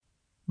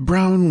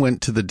Brown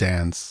went to the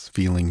dance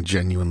feeling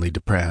genuinely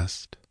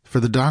depressed, for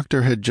the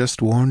doctor had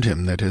just warned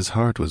him that his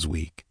heart was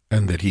weak,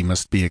 and that he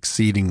must be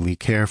exceedingly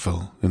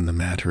careful in the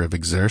matter of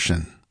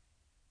exertion.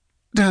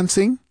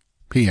 "Dancing?"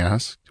 he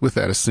asked, with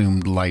that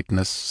assumed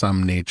lightness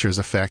some natures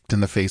affect in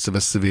the face of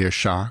a severe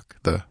shock,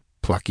 the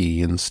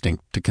plucky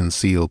instinct to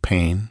conceal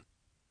pain.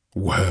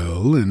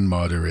 "Well, in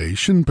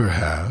moderation,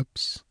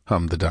 perhaps,"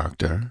 hummed the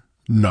doctor.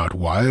 "Not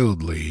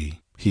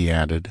wildly," he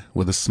added,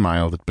 with a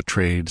smile that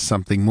betrayed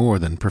something more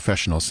than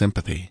professional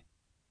sympathy.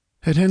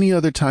 At any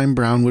other time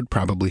Brown would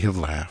probably have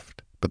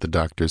laughed, but the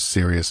doctor's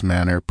serious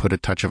manner put a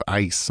touch of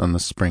ice on the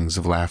springs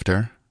of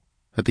laughter.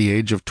 At the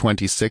age of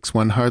 26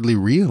 one hardly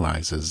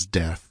realizes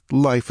death.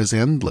 Life is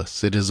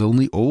endless. It is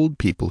only old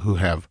people who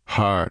have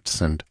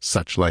hearts and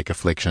such-like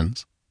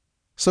afflictions.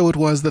 So it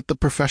was that the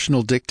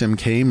professional dictum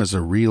came as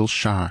a real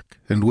shock,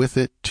 and with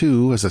it,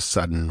 too, as a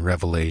sudden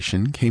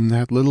revelation, came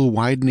that little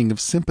widening of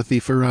sympathy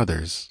for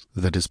others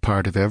that is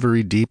part of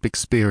every deep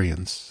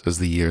experience as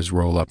the years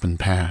roll up and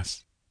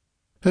pass.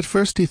 At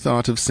first he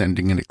thought of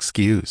sending an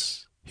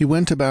excuse. He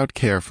went about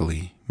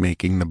carefully,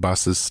 making the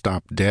buses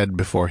stop dead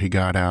before he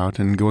got out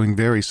and going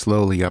very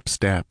slowly up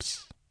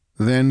steps.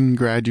 Then,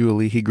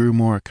 gradually, he grew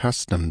more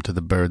accustomed to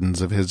the burdens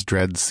of his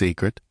dread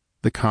secret,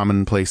 the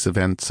commonplace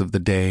events of the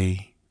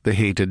day, the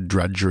hated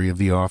drudgery of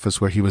the office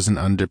where he was an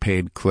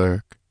underpaid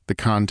clerk, the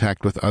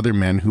contact with other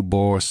men who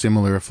bore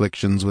similar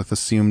afflictions with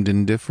assumed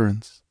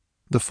indifference,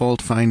 the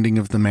fault-finding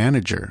of the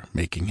manager,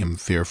 making him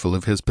fearful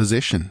of his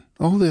position.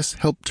 All this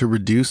helped to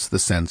reduce the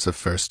sense of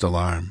first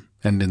alarm,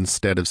 and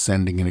instead of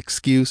sending an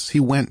excuse, he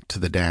went to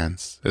the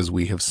dance, as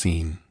we have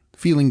seen,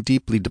 feeling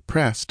deeply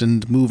depressed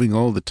and moving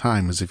all the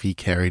time as if he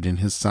carried in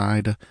his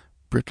side a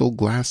brittle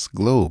glass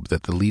globe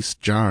that the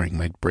least jarring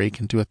might break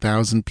into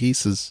 1,000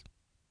 pieces.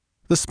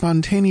 The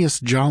spontaneous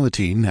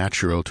jollity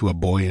natural to a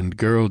boy and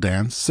girl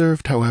dance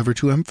served, however,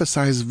 to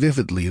emphasize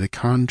vividly the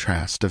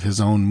contrast of his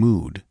own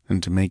mood,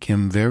 and to make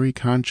him very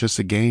conscious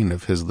again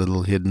of his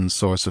little hidden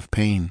source of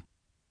pain.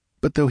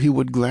 But though he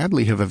would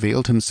gladly have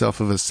availed himself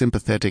of a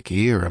sympathetic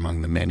ear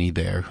among the many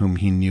there whom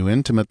he knew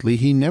intimately,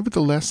 he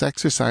nevertheless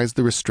exercised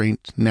the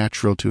restraint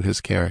natural to his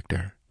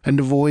character,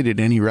 and avoided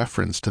any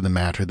reference to the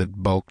matter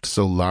that bulked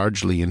so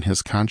largely in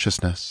his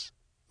consciousness.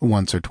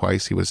 Once or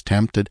twice he was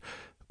tempted,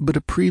 but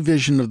a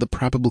prevision of the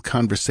probable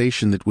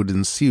conversation that would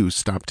ensue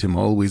stopped him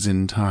always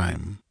in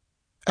time.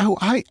 "Oh,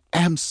 I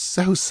am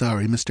so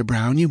sorry, Mr.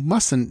 Brown. You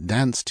mustn't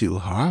dance too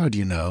hard,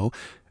 you know."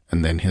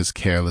 And then his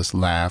careless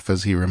laugh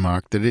as he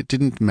remarked that it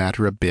didn't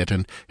matter a bit,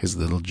 and his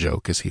little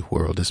joke as he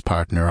whirled his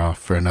partner off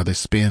for another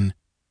spin.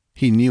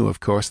 He knew,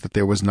 of course, that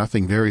there was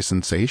nothing very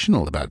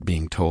sensational about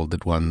being told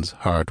that one's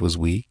heart was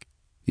weak.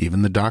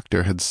 Even the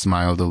doctor had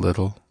smiled a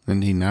little,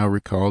 and he now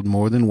recalled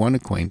more than one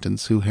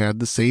acquaintance who had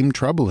the same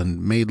trouble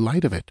and made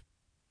light of it.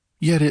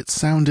 Yet it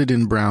sounded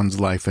in Brown's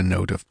life a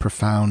note of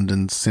profound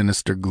and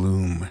sinister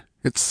gloom.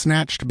 It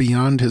snatched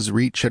beyond his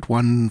reach at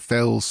one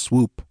fell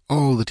swoop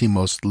all that he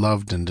most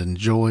loved and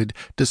enjoyed,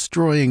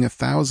 destroying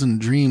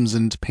 1,000 dreams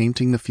and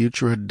painting the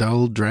future a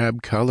dull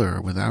drab color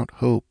without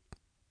hope.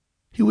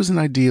 He was an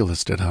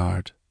idealist at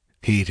heart,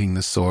 hating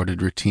the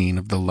sordid routine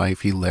of the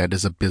life he led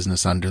as a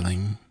business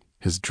underling.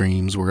 His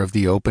dreams were of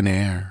the open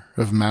air,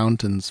 of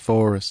mountains,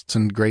 forests,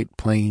 and great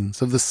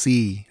plains, of the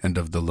sea, and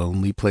of the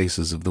lonely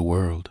places of the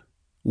world.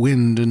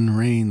 Wind and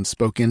rain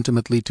spoke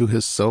intimately to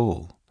his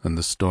soul, and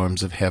the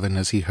storms of heaven,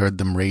 as he heard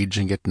them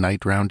raging at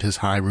night round his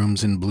high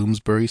rooms in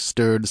Bloomsbury,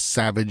 stirred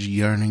savage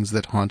yearnings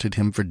that haunted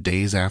him for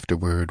days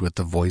afterward with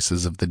the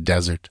voices of the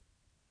desert.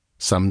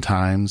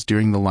 Sometimes,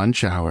 during the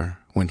lunch hour,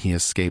 when he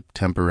escaped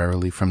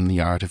temporarily from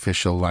the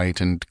artificial light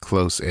and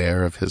close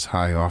air of his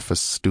high office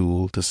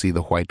stool to see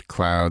the white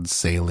clouds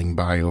sailing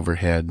by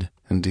overhead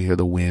and to hear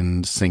the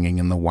wind singing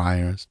in the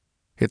wires,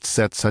 it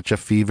set such a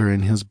fever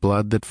in his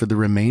blood that for the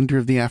remainder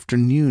of the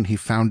afternoon he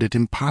found it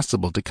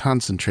impossible to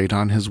concentrate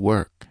on his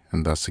work,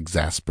 and thus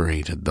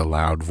exasperated the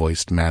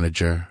loud-voiced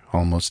manager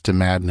almost to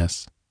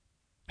madness.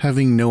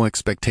 Having no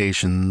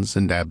expectations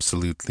and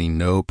absolutely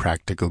no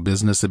practical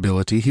business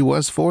ability, he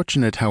was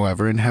fortunate,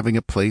 however, in having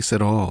a place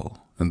at all,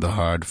 and the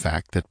hard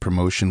fact that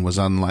promotion was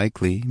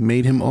unlikely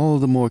made him all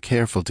the more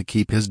careful to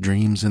keep his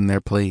dreams in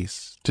their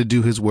place, to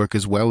do his work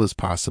as well as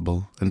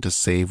possible, and to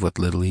save what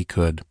little he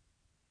could.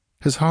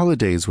 His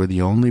holidays were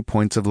the only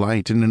points of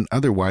light in an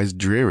otherwise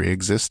dreary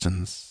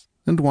existence,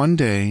 and one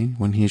day,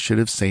 when he should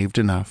have saved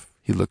enough,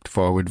 he looked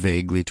forward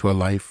vaguely to a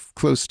life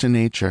close to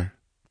nature,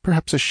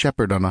 perhaps a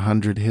shepherd on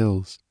 100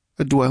 hills,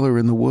 a dweller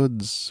in the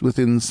woods,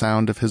 within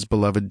sound of his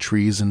beloved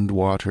trees and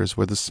waters,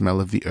 where the smell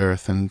of the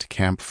earth and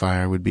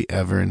campfire would be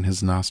ever in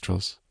his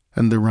nostrils,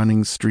 and the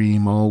running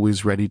stream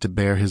always ready to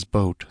bear his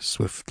boat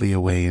swiftly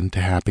away into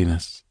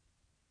happiness.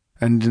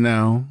 And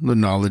now the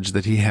knowledge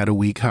that he had a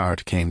weak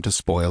heart came to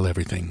spoil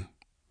everything.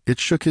 It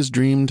shook his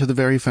dream to the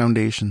very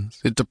foundations.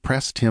 It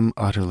depressed him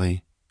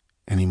utterly.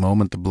 Any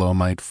moment the blow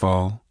might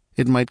fall.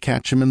 It might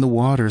catch him in the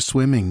water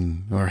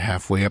swimming, or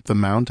halfway up the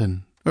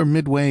mountain, or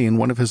midway in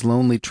one of his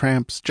lonely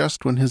tramps,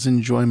 just when his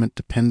enjoyment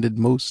depended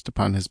most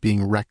upon his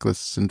being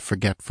reckless and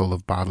forgetful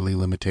of bodily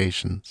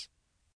limitations.